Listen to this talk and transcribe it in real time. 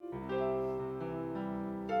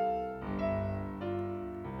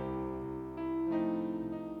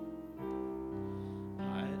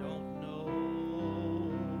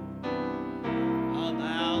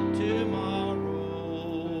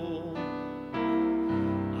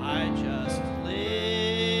just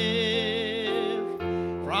live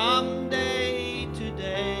from day to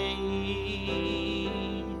day.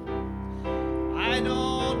 I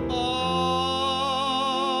don't borrow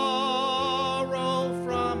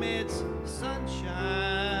from its sunshine,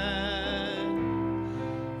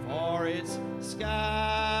 for its skies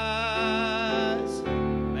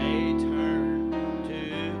may turn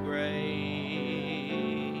to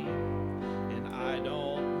gray, and I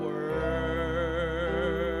don't worry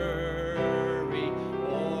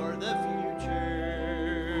for the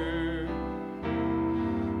future,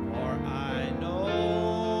 for I know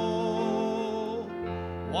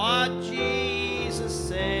what Jesus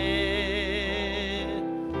said,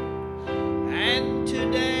 and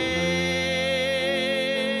today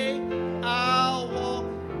I'll walk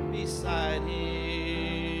beside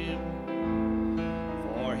him,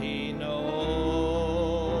 for he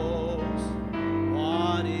knows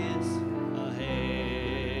what is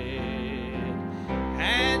ahead,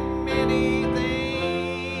 and many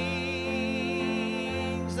things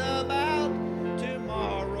about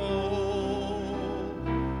tomorrow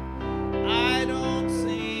I don't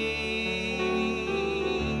seem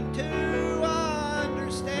to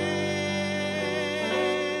understand,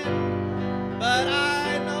 but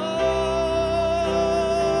I know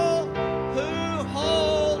who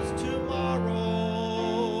holds tomorrow,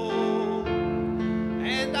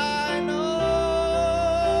 and I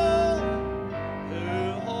know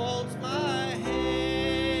who holds my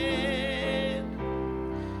hand.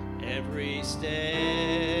 Every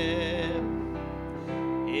step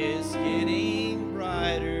is getting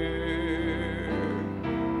brighter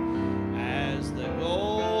as the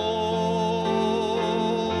golden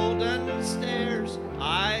stairs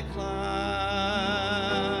I climb.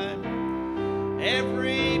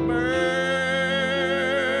 Every burden's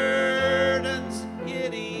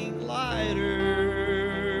getting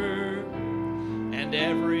lighter, and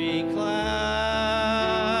every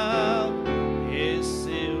cloud is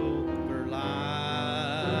silver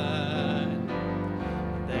lined.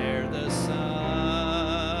 There the sun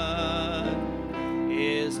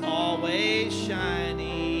is always shining,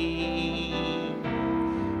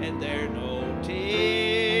 and there no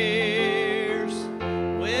tears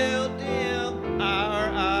will dim our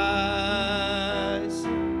eyes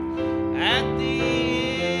at the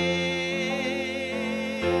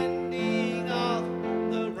ending of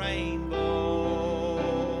the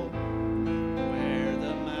rainbow, where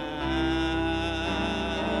the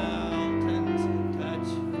mountains touch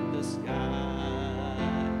the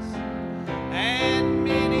skies, and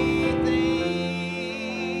many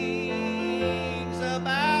things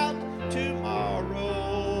about tomorrow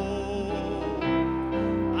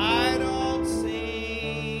I don't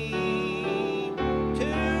seem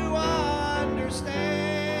to understand.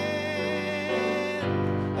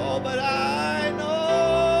 Oh, but I know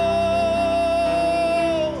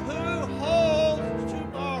who holds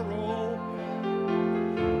tomorrow,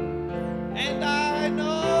 and I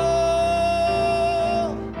know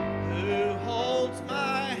who holds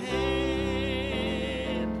my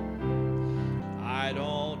hand. I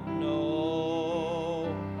don't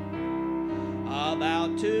know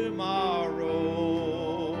about tomorrow.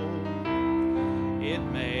 It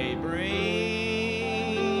may bring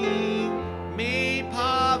me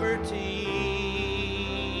poverty,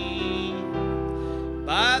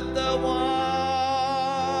 but the one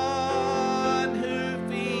who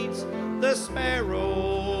feeds the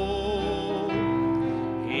sparrow,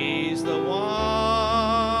 he's the one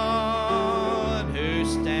who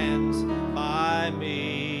stands by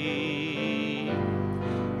me,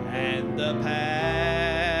 and the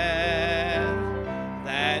path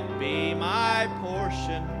that be my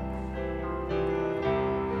portion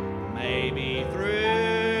may be through